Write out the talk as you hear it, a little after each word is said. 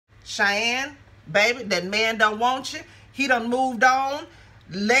Cheyenne, baby, that man don't want you. He done moved on.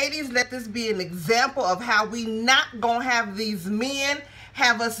 Ladies, let this be an example of how we not gonna have these men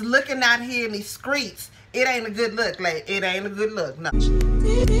have us looking out here in these streets. It ain't a good look, like it ain't a good look, no.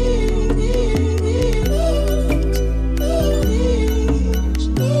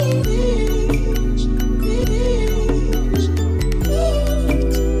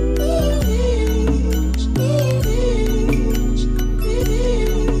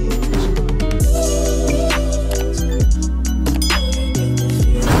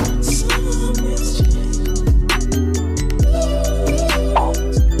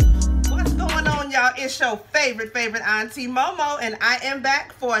 It's your favorite auntie Momo, and I am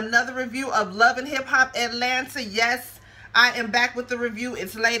back for another review of Love and Hip Hop Atlanta. Yes, I am back with the review.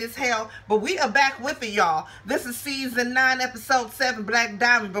 It's late as hell, but we are back with it, y'all. This is season 9, episode 7, Black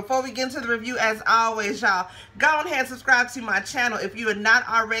Diamond. Before we get into the review, as always, y'all, go ahead and subscribe to my channel. If you are not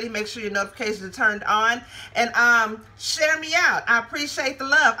already, make sure your notifications are turned on, and share me out. I appreciate the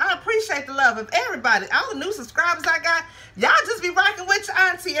love. I appreciate the love of everybody. All the new subscribers I got, y'all just be rocking with your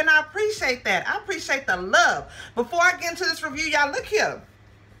auntie, and I appreciate that. I appreciate the love. Before I get into this review, y'all, look here.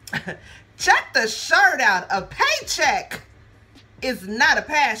 Check the shirt out. A paycheck is not a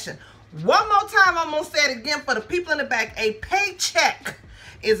passion. One more time, I'm going to say it again for the people in the back. A paycheck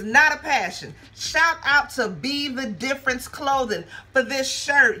is not a passion. Shout out to Be The Difference Clothing for this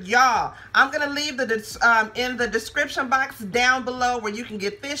shirt, y'all. I'm going to leave the in the description box down below where you can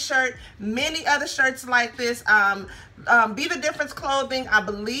get this shirt, many other shirts like this. Be The Difference Clothing, I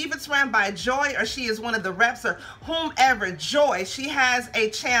believe it's ran by Joy, or she is one of the reps, or whomever. Joy, she has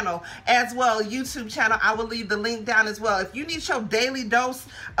a channel as well, a YouTube channel. I will leave the link down as well. If you need your daily dose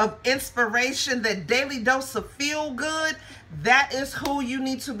of inspiration, that daily dose of feel good, that is who you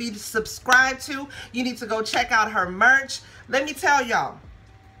need to be subscribed to. You need to go check out her merch. Let me tell y'all,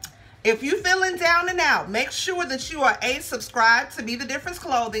 if you're feeling down and out, make sure that you are subscribed to Be The Difference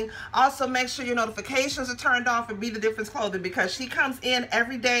Clothing. Also, make sure your notifications are turned on for Be The Difference Clothing, because she comes in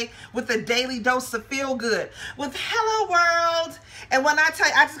every day with a daily dose of feel good with Hello World. And when I tell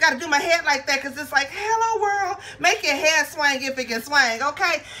you, I just got to do my head like that because it's like, hello world, make your head swing if it can swing,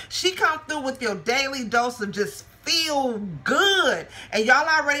 okay? She comes through with your daily dose of just feel good. And y'all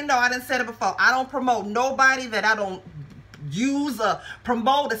already know, I done said it before, I don't promote nobody that I don't use or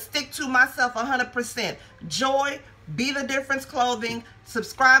promote or stick to myself 100%. Joy, Be The Difference Clothing.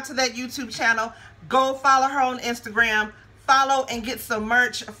 Subscribe to that YouTube channel. Go follow her on Instagram. Follow and get some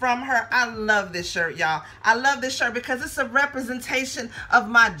merch from her. I love this shirt, y'all. I love this shirt because it's a representation of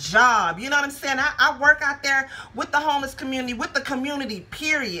my job. You know what I'm saying? I work out there with the homeless community, with the community,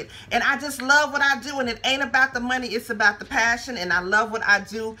 period. And I just love what I do, and it ain't about the money. It's about the passion, and I love what I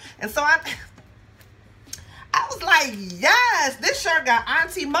do. And so I was like, yes, this shirt got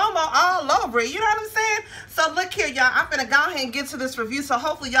Auntie Momo all over it. You know what I'm saying? So look here, y'all. I'm finna go ahead and get to this review. So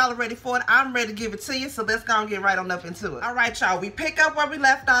hopefully y'all are ready for it. I'm ready to give it to you. So let's go and get right on up into it. All right, y'all. We pick up where we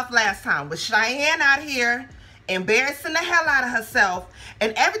left off last time with Cheyenne out here embarrassing the hell out of herself,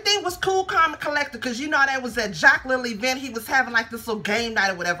 and everything was cool, calm, and collected, because you know that was that Jock Little event. He was having like this little game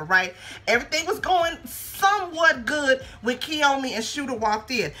night or whatever, right? Everything was going somewhat good when Kiyomi and Shooter walked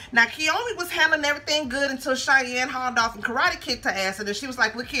in. Now Kiyomi was handling everything good until Cheyenne hauled off and karate kicked her ass, and then she was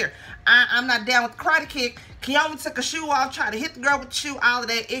like, look here, I'm not down with the karate kick. Kiyomi took a shoe off, tried to hit the girl with the shoe, all of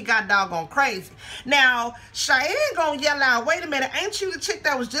that. It got doggone crazy. Now Cheyenne gonna yell out, wait a minute, ain't you the chick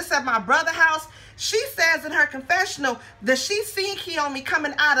that was just at my brother's house? She says in her confessional that she seen Kiyomi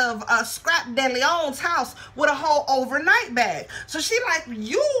coming out of Scrap De Leon's house with a whole overnight bag. So she like,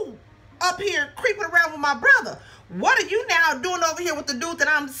 you up here creeping around with my brother. What are you now doing over here with the dude that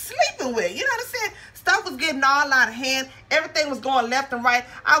I'm sleeping with? You know what I'm saying? Stuff was getting all out of hand. Everything was going left and right.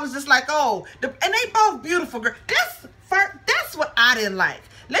 I was just like, oh, and they both beautiful girls. That's what I didn't like.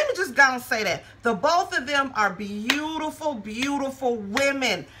 Let me just go and say that. The both of them are beautiful, beautiful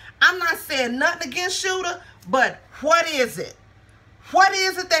women. I'm not saying nothing against Shooter, but what is it? What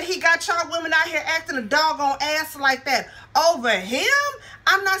is it that he got y'all women out here acting a doggone ass like that over him?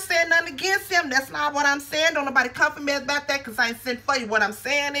 I'm not saying nothing against him. That's not what I'm saying. Don't nobody come for me about that, because I ain't sent for you. What I'm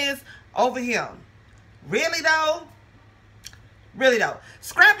saying is over him. Really though? Really though.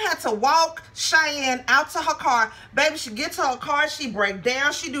 Scrap had to walk Cheyenne out to her car. Baby, she get to her car, she break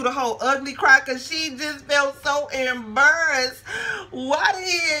down, she do the whole ugly cry because she just felt so embarrassed. Why did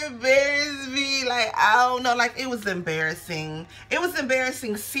he embarrass me? Like, I don't know. Like, it was embarrassing. It was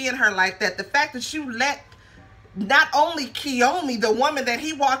embarrassing seeing her like that. The fact that you let not only Kiyomi, the woman that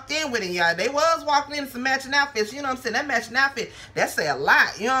he walked in with, and y'all, they was walking in some matching outfits, you know what I'm saying? That matching outfit, that say a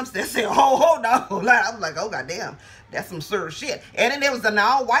lot, you know what I'm saying? That say a whole lot. I was like, oh, goddamn, that's some serious shit. And then there was an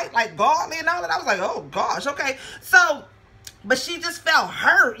all-white, like, garland and all that. I was like, oh, gosh, okay. So, but she just felt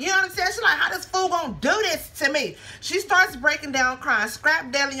hurt. You know what I'm saying? She's like, how this fool gonna do this to me? She starts breaking down crying.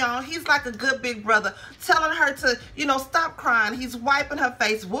 Scrap DeLeon, he's like a good big brother, telling her to, you know, stop crying. He's wiping her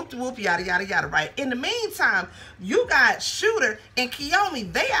face, whoop, whoop, yada, yada, yada, right? In the meantime, you got Shooter and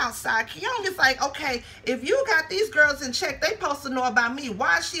Kiyomi. They outside. Kiyomi's like, okay, if you got these girls in check, they supposed to know about me.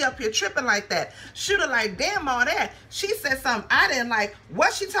 Why is she up here tripping like that? Shooter like, damn all that. She said something I didn't like.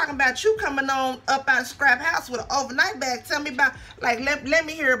 What she talking about? You coming on up out of Scrap house with an overnight bag? Tell me about, like, let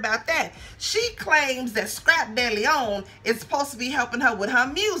me hear about that. She claims that Scrap DeLeon is supposed to be helping her with her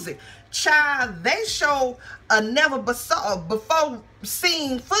music. Child, they show a never before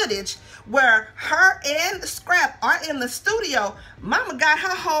seen footage where her and Scrap are in the studio. Mama got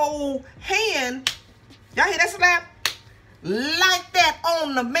her whole hand, y'all hear that slap? Like that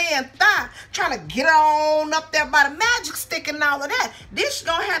on the man's thigh, trying to get on up there by the magic stick and all of that. Then she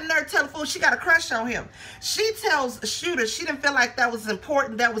gonna have nerve tell the fool she got a crush on him. She tells Shooter she didn't feel like that was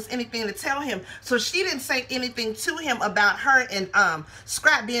important, that was anything to tell him, so she didn't say anything to him about her and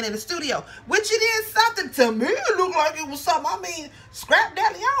Scrap being in the studio, which it is something to me. It looked like it was something. I mean, Scrap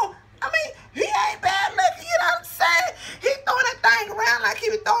DeLeon, I mean, he ain't bad looking, you know what I'm saying? He throwing that thing around like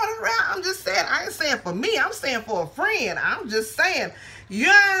he be throwing it around. I'm just saying, I ain't saying for me, I'm saying for a friend. I'm just saying, you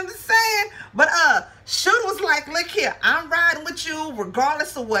know what I'm saying? But Shooter was like, look here, I'm riding with you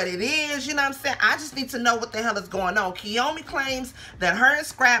regardless of what it is, you know what I'm saying? I just need to know what the hell is going on. Kiyomi claims that her and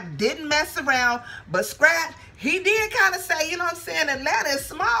Scrap didn't mess around, but Scrap, he did kind of say, you know what I'm saying, Atlanta is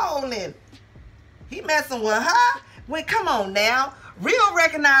small and he messing with her. Well, come on now. Real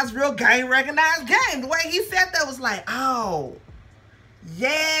recognized real, game recognized game. The way he said that was like, oh,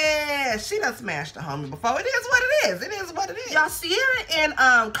 yeah, she done smashed the homie before. It is what it is. It is what it is. Y'all, Sierra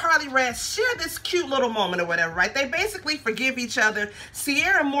and Carly Red share this cute little moment or whatever, right? They basically forgive each other.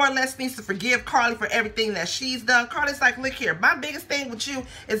 Sierra more or less needs to forgive Carly for everything that she's done. Carly's like, look here, my biggest thing with you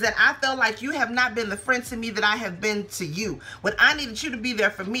is that I felt like you have not been the friend to me that I have been to you. When I needed you to be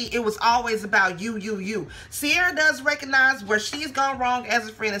there for me, it was always about you, you, you. Sierra does recognize where she's gone wrong as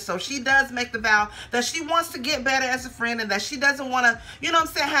a friend, and so she does make the vow that she wants to get better as a friend and that she doesn't want to, you know what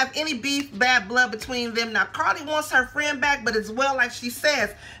I'm saying, have any beef, bad blood between them. Now, Carly wants her friend back, but as well, like she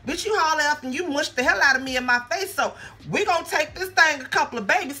says, bitch, you haul up and you mushed the hell out of me in my face, so we're going to take this thing a couple of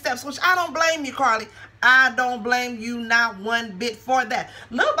baby steps, which I don't blame you, Carly. I don't blame you not one bit for that.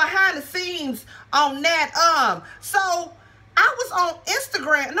 Little behind the scenes on that, so I was on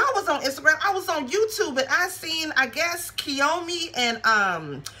Instagram. No, I was on Instagram. I was on YouTube, and I seen, I guess, Kiyomi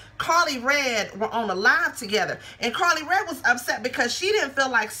and Carly Red were on a live together, and Carly Red was upset because she didn't feel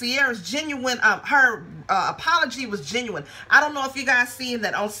like Sierra's genuine, her apology was genuine. I don't know if you guys seen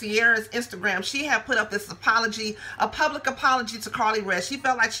that on Sierra's Instagram. She had put up this apology, a public apology to Carly Red. She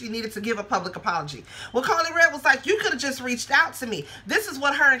felt like she needed to give a public apology. Well, Carly Red was like, you could have just reached out to me. This is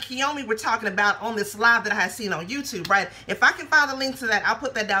what her and Kiyomi were talking about on this live that I had seen on YouTube, right? If I can find the link to that, I'll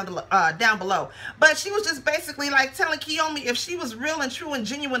put that down below. But she was just basically like telling Kiyomi if she was real and true and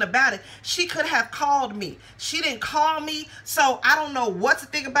genuine about it, she could have called me. She didn't call me, so I don't know what to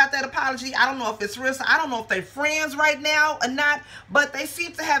think about that apology. I don't know if it's real, so I don't know if they're friends right now or not, but they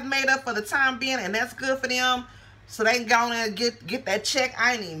seem to have made up for the time being, and that's good for them. So they can go on and get that check.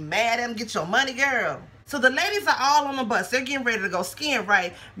 I ain't even mad at them. Get your money, girl. So the ladies are all on the bus. They're getting ready to go skiing,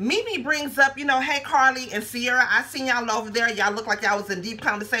 right? Mimi brings up, you know, hey, Carly and Sierra, I seen y'all over there. Y'all look like y'all was in deep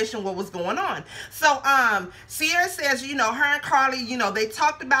conversation. What was going on? So Sierra says, you know, her and Carly, you know, they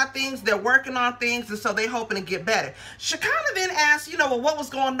talked about things. They're working on things, and so they hoping to get better. Shekinah then asked, you know, well, what was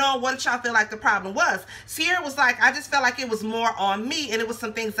going on? What did y'all feel like the problem was? Sierra was like, I just felt like it was more on me, and it was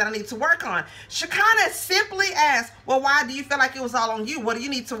some things that I need to work on. Shekinah simply asked, well, why do you feel like it was all on you? What do you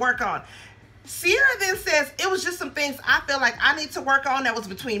need to work on? Sierra then says, it was just some things I feel like I need to work on that was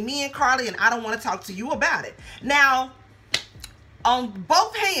between me and Carly, and I don't want to talk to you about it. Now, on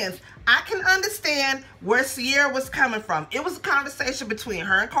both hands, I can understand where Sierra was coming from. It was a conversation between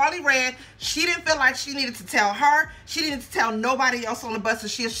her and Carly Red. She didn't feel like she needed to tell her. She didn't tell nobody else on the bus,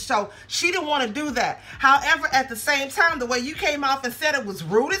 so she didn't want to do that. However, at the same time, the way you came off and said it was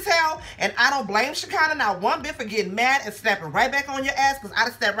rude as hell, and I don't blame Shekinah not one bit for getting mad and snapping right back on your ass, because I'd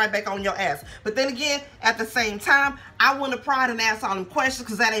have snapped right back on your ass. But then again, at the same time, I wouldn't have pried and asked all them questions,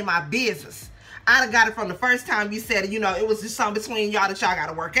 because that ain't my business. I'd have got it from the first time you said, you know, it was just something between y'all that y'all got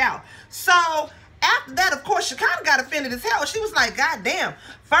to work out. So After that, of course, she kind of got offended as hell. She was like, God damn,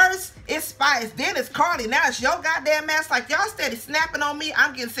 first it's Spice, then it's Carly, now it's your goddamn ass. Like, y'all steady snapping on me.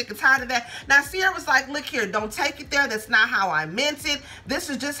 I'm getting sick and tired of that. Now, Sierra was like, look here, don't take it there. That's not how I meant it. This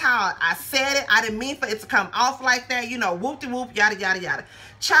is just how I said it. I didn't mean for it to come off like that. You know, whoop-de-whoop, yada, yada, yada.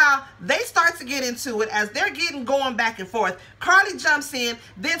 Child, they start to get into it as they're going back and forth. Carly jumps in,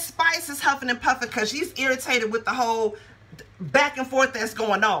 then Spice is huffing and puffing because she's irritated with the whole back and forth that's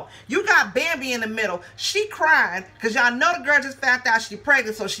going on. You got Bambi in the middle. She crying because y'all know the girl just found out she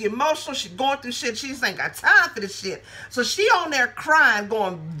pregnant, so she emotional. She going through shit. She just ain't got time for this shit. So she on there crying,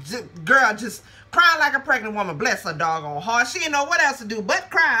 going, girl, just crying like a pregnant woman. Bless her doggone heart. She didn't know what else to do but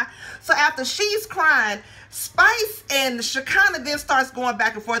cry. So after she's crying, Spice and Shekinah then starts going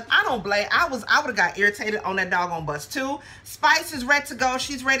back and forth. I don't blame. I would have got irritated on that doggone bus too. Spice is ready to go.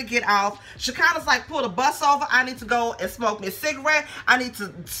 She's ready to get off. Shekinah's like, pull the bus over. I need to go and smoke me a cigarette. I need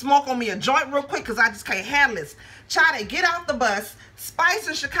to smoke on me a joint real quick because I just can't handle this. Try to get off the bus. Spice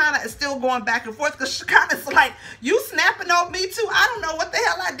and Shekinah is still going back and forth because Shekinah's like, you snapping on me too? I don't know what the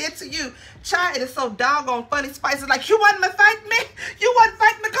hell I did to you. Child, it is so doggone funny. Spice is like, you want me to fight me? You want to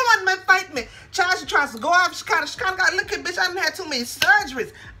fight me? Come on, man, fight me. Child, she tries to go off Shekinah. Shekinah got, look at bitch, I done had too many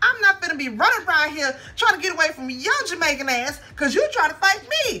surgeries. I'm not finna be running around here trying to get away from your Jamaican ass because you trying to fight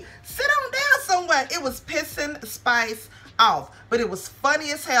me. Sit on down somewhere. It was pissing Spice off, but it was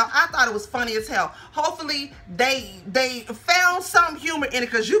funny as hell. I thought it was funny as hell. Hopefully they found some humor in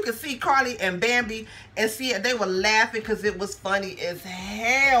it because you could see Carly and Bambi and see it. They were laughing because it was funny as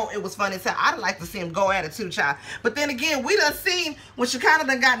hell. It was funny as hell. I'd like to see him go at it too, child. But then again, we done seen when she kind of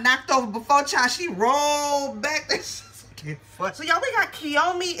done got knocked over before, child. She rolled back. So y'all, we got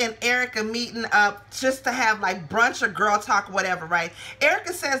Kiyomi and Erica meeting up just to have like brunch or girl talk, whatever, right?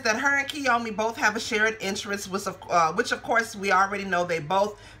 Erica says that her and Kiyomi both have a shared interest, which of course we already know they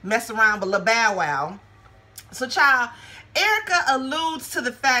both mess around with Lil Bow Wow. So child, Erica alludes to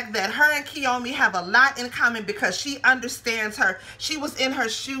the fact that her and Kiyomi have a lot in common because she understands her. She was in her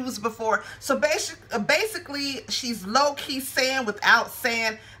shoes before. So basically, she's low-key saying without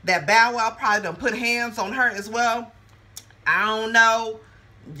saying that Bow Wow probably done put hands on her as well. I don't know.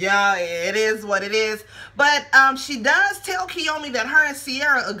 Yeah, it is what it is. But she does tell Kiyomi that her and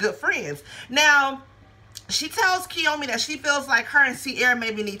Sierra are good friends. Now, she tells Kiyomi that she feels like her and Sierra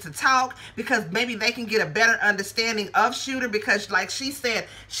maybe need to talk because maybe they can get a better understanding of Shooter because, like she said,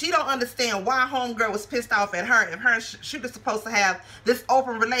 she don't understand why Homegirl was pissed off at her. If her and Shooter's supposed to have this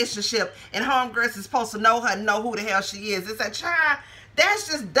open relationship and Homegirl is supposed to know her and know who the hell she is. It's a child. That's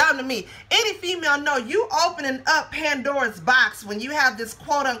just dumb to me. Any female know you opening up Pandora's box when you have this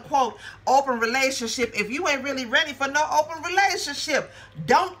quote-unquote open relationship. If you ain't really ready for no open relationship,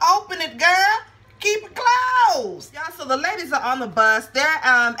 don't open it, girl. Keep it closed. Y'all, so the ladies are on the bus. They're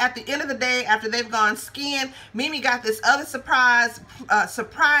at the end of the day, after they've gone skiing, Mimi got this other surprise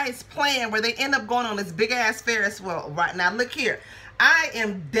plan where they end up going on this big-ass Ferris wheel. Right now, look here. I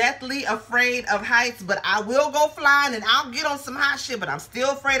am deathly afraid of heights, but I will go flying and I'll get on some hot shit, but I'm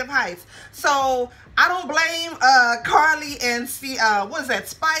still afraid of heights. So I don't blame Carly and what is that,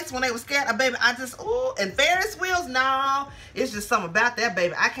 Spice, when they were scared. Baby, I just, ooh, and Ferris wheels, no. It's just something about that,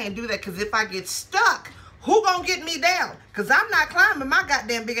 baby. I can't do that because if I get stuck, who gonna get me down? Because I'm not climbing my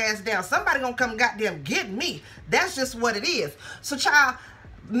goddamn big ass down. Somebody gonna come goddamn get me. That's just what it is. So, child,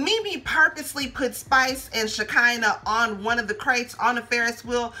 Mimi purposely put Spice and Shekinah on one of the crates on the Ferris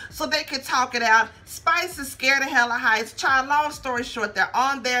wheel so they could talk it out. Spice is scared of hella heights. Child, long story short, they're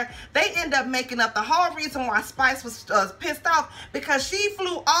on there. They end up making up the whole reason why Spice was pissed off because she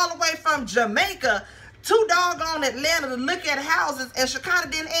flew all the way from Jamaica to doggone Atlanta to look at houses, and Shekinah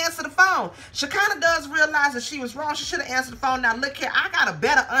didn't answer the phone. Shekinah does realize that she was wrong. She should have answered the phone. Now, look here, I got a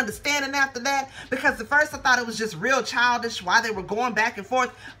better understanding after that because at first I thought it was just real childish why they were going back and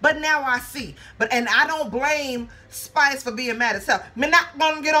forth, but now I see. And I don't blame Spice for being mad as hell. Me not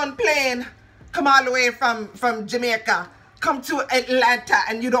gonna get on the plane, come all the way from Jamaica, come to Atlanta,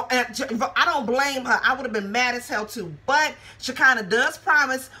 and you don't answer. I don't blame her. I would have been mad as hell too. But Shekinah does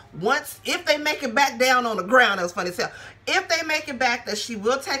promise if they make it back down on the ground, that was funny as hell, if they make it back, that she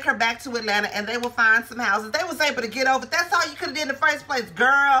will take her back to Atlanta and they will find some houses. They was able to get over. That's all you could have did in the first place,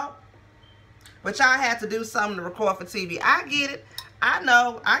 girl. But y'all had to do something to record for TV. I get it. I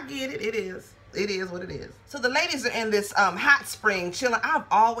know. I get it. It is. It is what it is. So the ladies are in this hot spring chilling. I've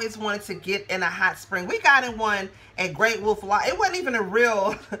always wanted to get in a hot spring. We got in one at Great Wolf Lodge. It wasn't even a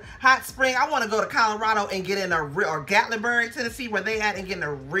real hot spring. I want to go to Colorado and get in a real, or Gatlinburg, Tennessee, where they at, and get in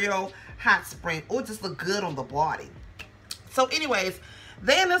a real hot spring. Oh, it just look good on the body. So anyways,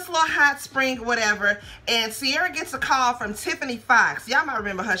 They in this little hot spring or whatever, and Sierra gets a call from Tiffany Fox. Y'all might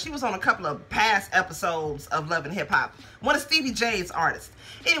remember her. She was on a couple of past episodes of Love and Hip Hop. One of Stevie J's artists.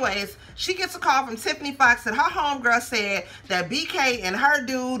 Anyways, she gets a call from Tiffany Fox that her homegirl said that BK and her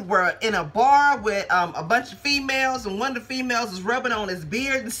dude were in a bar with a bunch of females, and one of the females was rubbing on his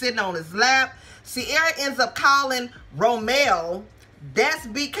beard and sitting on his lap. Sierra ends up calling Romeo. That's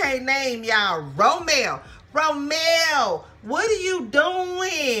BK name, y'all. Romeo. Romeo, what are you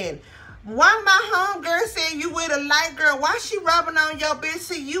doing? Why my homegirl said you with a light girl? Why she rubbing on your bitch?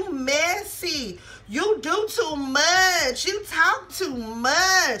 See, you messy. You do too much. You talk too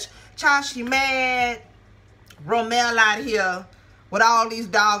much. Child, she mad. Romeo out here with all these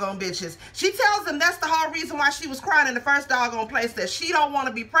doggone bitches. She tells him that's the whole reason why she was crying in the first doggone place, that she don't want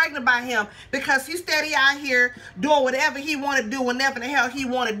to be pregnant by him because he's steady out here doing whatever he want to do whenever the hell he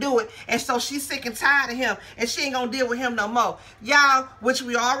want to do it. And so she's sick and tired of him, and she ain't gonna deal with him no more. Y'all, which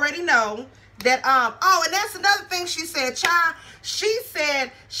we already know that, oh, and that's another thing she said, child. She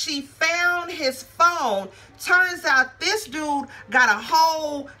said she found his phone. Turns out this dude got a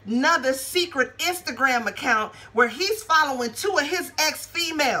whole nother secret Instagram account where he's following 2 of his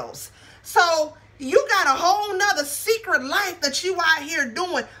ex-females. So you got a whole nother secret life that you out here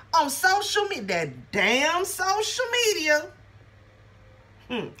doing on social media. That damn social media.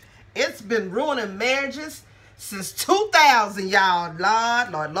 It's been ruining marriages since 2000, y'all.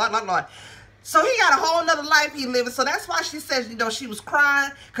 Lord, Lord, Lord, Lord, Lord. So he got a whole nother life he living. So that's why she says, you know, she was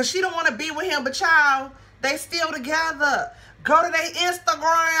crying because she don't want to be with him. But y'all, they still together. Go to their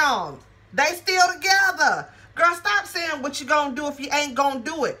Instagram. They still together. Girl, stop saying what you gonna do if you ain't gonna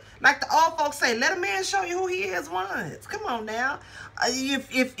do it. Like the old folks say, let a man show you who he is once. Come on now.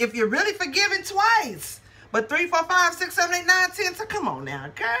 If you're really forgiven twice. But 3, 4, 5, 6, 7, 8, 9, 10. So come on now,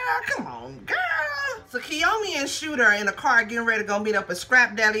 girl. Come on, girl. So Kiyomi and Shooter are in a car getting ready to go meet up with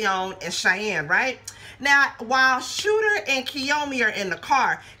Scrap De Leon and Cheyenne, right? Now, while Shooter and Kiyomi are in the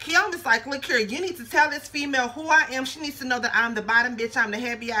car, Kiyomi's like, look here, you need to tell this female who I am. She needs to know that I'm the bottom bitch, I'm the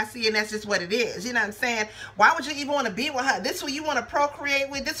head BIC, and that's just what it is. You know what I'm saying? Why would you even want to be with her? This who you want to procreate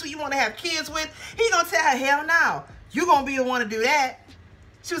with? This who you want to have kids with? He gonna tell her, hell no. You gonna be the one to do that.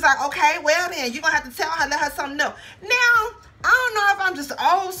 She was like, okay, well then, you're going to have to tell her, let her something know. Now, I don't know if I'm just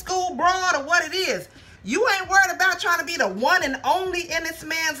old school broad or what it is. You ain't worried about trying to be the one and only in this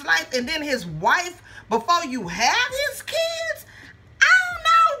man's life and then his wife before you have his kids? I don't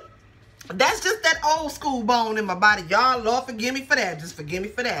know. That's just that old school bone in my body. Y'all, Lord, forgive me for that. Just forgive me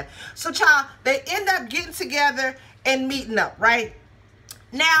for that. So, child, they end up getting together and meeting up, right?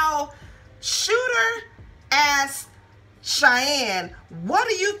 Now, Shooter asked Cheyenne, what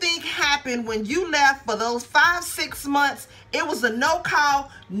do you think happened when you left for those 5, 6 months? It was a no call,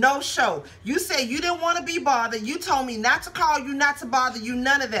 no show. You said you didn't want to be bothered. You told me not to call you, not to bother you,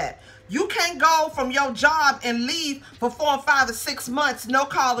 none of that. You can't go from your job and leave for 4, 5, or 6 months, no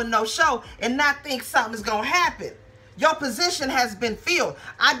call and no show, and not think something's going to happen. Your position has been filled.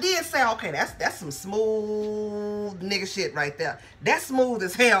 I did say, okay, that's some smooth nigga shit right there. That's smooth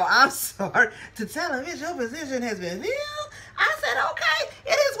as hell. I'm sorry to tell him, your position has been filled. I said, okay,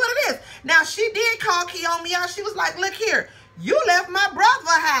 it is what it is. Now, she did call Kiyomi out. She was like, look here, you left my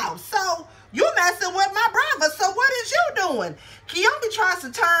brother's house. So you messing with my brother. So what is you doing? Kiyomi tries to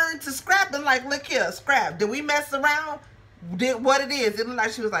turn to Scrap and like, look here, Scrap, did we mess around? Did what it is? It looked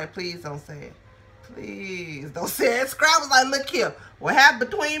like she was like, please don't say it. Please don't say it. Scrap was like, look here, what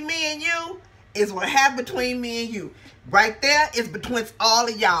happened between me and you is what happened between me and you. Right there is between all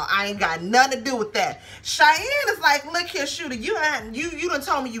of y'all. I ain't got nothing to do with that. Cheyenne is like, look here, Shooter, you done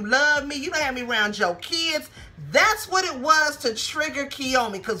told me you love me. You done had me around your kids. That's what it was to trigger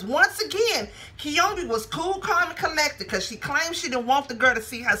Kiyomi. Because once again, Kiyomi was cool, calm, and collected because she claimed she didn't want the girl to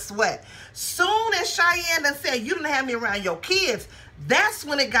see her sweat. Soon as Cheyenne done said, you done had me around your kids, that's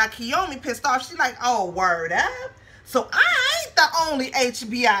when it got Kiyomi pissed off. She like, oh, word up. So I ain't the only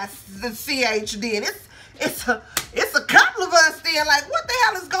HBICHD. And it's a couple of us there like, what the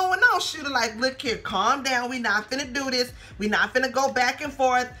hell is going on? Shooter like, look here, calm down. We not finna do this. We not finna go back and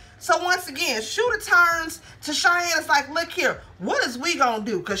forth. So once again, Shooter turns to Cheyenne. It's like, look here, what is we gonna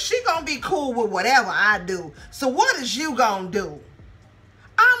do? Because she gonna be cool with whatever I do. So what is you gonna do?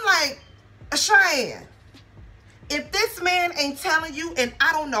 I'm like, Cheyenne, if this man ain't telling you in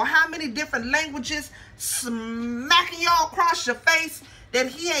I don't know how many different languages, smacking y'all across your face, that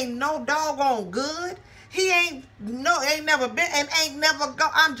he ain't no doggone good, he ain't never been and ain't never go.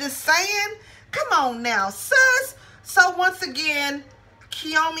 I'm just saying, come on now, sus. So once again,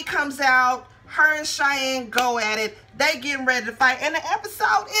 Kiyomi comes out, her and Cheyenne go at it. They getting ready to fight, and the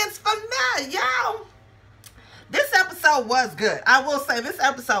episode ends from there, y'all. This episode was good. I will say this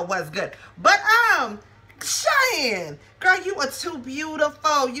episode was good. But Cheyenne, girl, you are too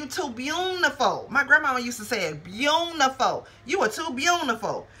beautiful. You too beautiful. My grandma used to say it, beautiful. You are too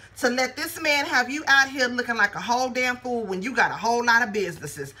beautiful to let this man have you out here looking like a whole damn fool when you got a whole lot of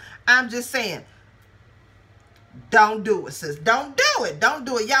businesses. I'm just saying, don't do it, sis. Don't do it. Don't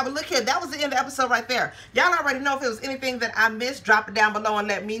do it. Y'all, but look here. That was the end of the episode right there. Y'all already know if it was anything that I missed. Drop it down below and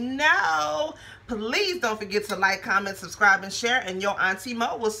let me know. Please don't forget to like, comment, subscribe, and share. And your Auntie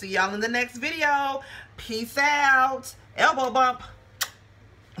Mo will see y'all in the next video. Peace out. Elbow bump.